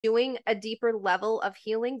doing a deeper level of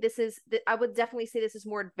healing. I would definitely say this is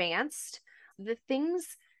more advanced. The things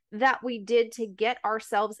that we did to get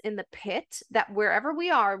ourselves in the pit, that wherever we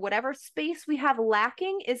are, whatever space we have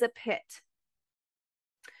lacking is a pit.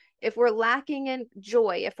 If we're lacking in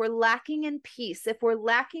joy, if we're lacking in peace, if we're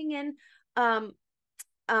lacking in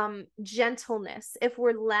gentleness, if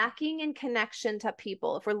we're lacking in connection to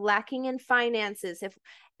people, if we're lacking in finances, if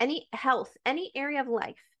any health, any area of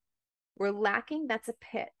life we're lacking, that's a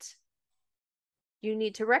pit. You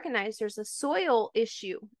need to recognize there's a soil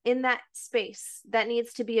issue in that space that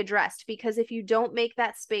needs to be addressed, because if you don't make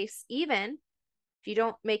that space even, if you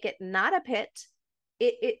don't make it not a pit,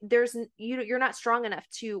 you're not strong enough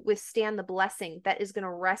to withstand the blessing that is going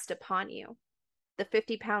to rest upon you. The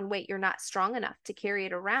 50-pound weight, you're not strong enough to carry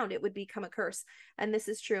it around. It would become a curse. And this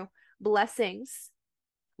is true. Blessings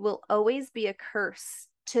will always be a curse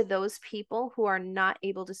to those people who are not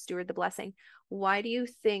able to steward the blessing. Why do you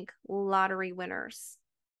think lottery winners,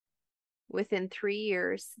 within 3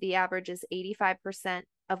 years, the average is 85%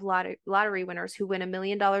 of lottery winners who win $1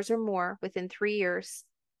 million or more within 3 years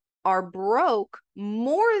are broke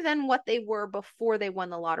more than what they were before they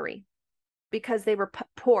won the lottery? Because they were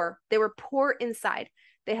poor. They were poor inside.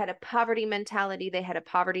 They had a poverty mentality. They had a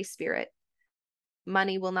poverty spirit.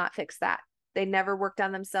 Money will not fix that. They never worked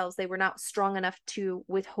on themselves. They were not strong enough to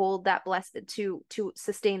withhold that to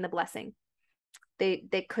sustain the blessing.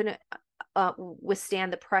 They couldn't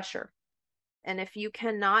withstand the pressure. And if you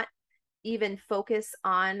cannot even focus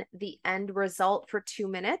on the end result for 2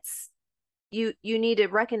 minutes, you need to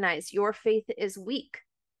recognize your faith is weak.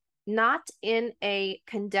 Not in a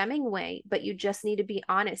condemning way, but you just need to be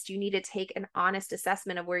honest. You need to take an honest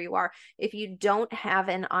assessment of where you are. If you don't have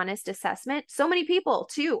an honest assessment, so many people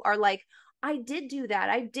too are like, I did do that.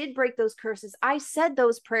 I did break those curses. I said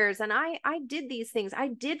those prayers and I did these things. I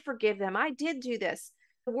did forgive them. I did do this.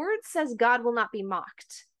 The word says God will not be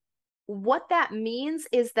mocked. What that means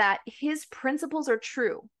is that his principles are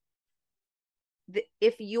true.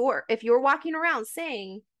 If you're walking around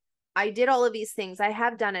saying, I did all of these things, I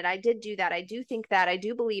have done it, I did do that, I do think that, I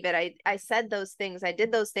do believe it, I said those things, I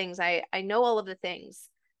did those things, I know all of the things,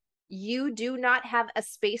 you do not have a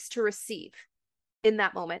space to receive in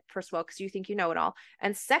that moment, first of all, because you think you know it all.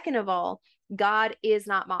 And second of all, God is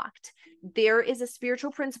not mocked. There is a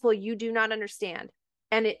spiritual principle you do not understand,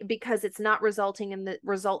 and because it's not resulting in the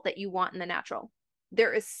result that you want in the natural.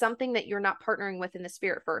 There is something that you're not partnering with in the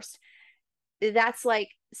spirit first. That's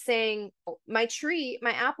like saying, my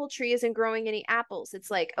apple tree isn't growing any apples.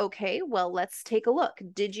 It's like, okay, well, let's take a look.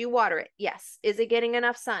 Did you water it? Yes. Is it getting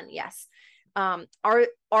enough sun? Yes. Are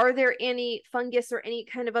there any fungus or any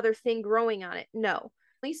kind of other thing growing on it? No.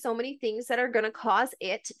 Only so many things that are going to cause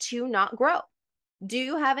it to not grow. Do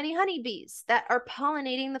you have any honeybees that are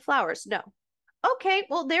pollinating the flowers? No. Okay,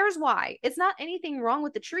 well, there's why. It's not anything wrong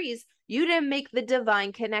with the trees. You didn't make the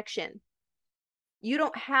divine connection. You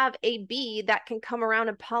don't have a bee that can come around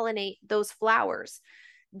and pollinate those flowers.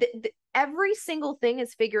 Every single thing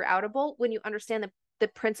is figure outable when you understand the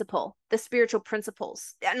principle, the spiritual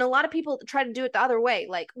principles. And a lot of people try to do it the other way.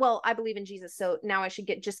 Like, well, I believe in Jesus, so now I should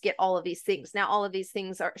just get all of these things. Now all of these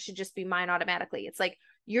things should just be mine automatically. It's like,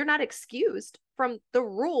 you're not excused from the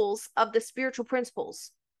rules of the spiritual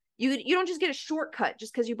principles. You don't just get a shortcut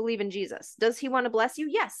just because you believe in Jesus. Does he want to bless you?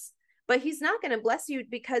 Yes. But he's not going to bless you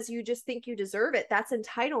because you just think you deserve it. That's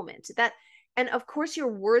entitlement. And of course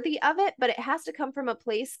you're worthy of it, but it has to come from a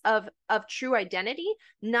place of true identity,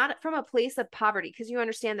 not from a place of poverty, because you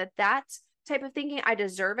understand that type of thinking, I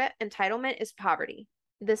deserve it, entitlement, is poverty.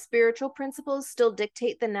 The spiritual principles still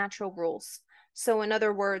dictate the natural rules. So in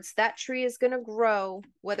other words, that tree is going to grow,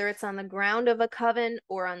 whether it's on the ground of a coven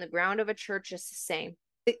or on the ground of a church, is the same.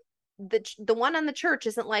 The one on the church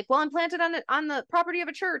isn't like, well, I'm planted on the property of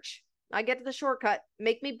a church. I get to the shortcut.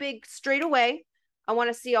 Make me big straight away. I want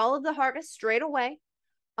to see all of the harvest straight away.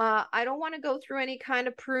 I don't want to go through any kind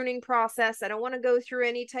of pruning process. I don't want to go through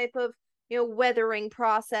any type of, weathering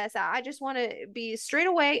process. I just want to be straight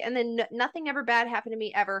away, and then nothing ever bad happened to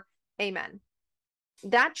me ever. Amen.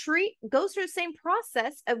 That tree goes through the same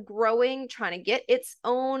process of growing, trying to get its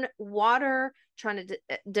own water, trying to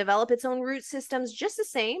develop its own root systems, just the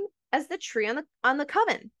same as the tree on the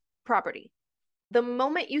coven property. The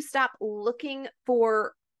moment you stop looking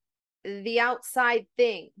for the outside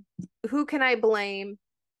thing, who can I blame?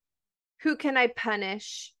 Who can I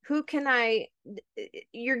punish?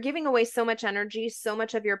 You're giving away so much energy, so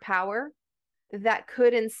much of your power that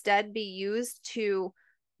could instead be used to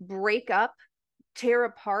break up, tear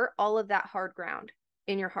apart all of that hard ground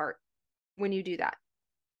in your heart when you do that.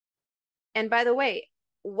 And by the way,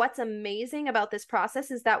 what's amazing about this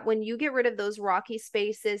process is that when you get rid of those rocky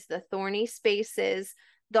spaces, the thorny spaces,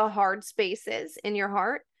 the hard spaces in your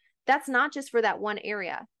heart, that's not just for that one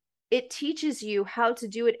area. It teaches you how to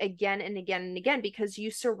do it again and again and again because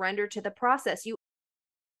you surrender to the process. You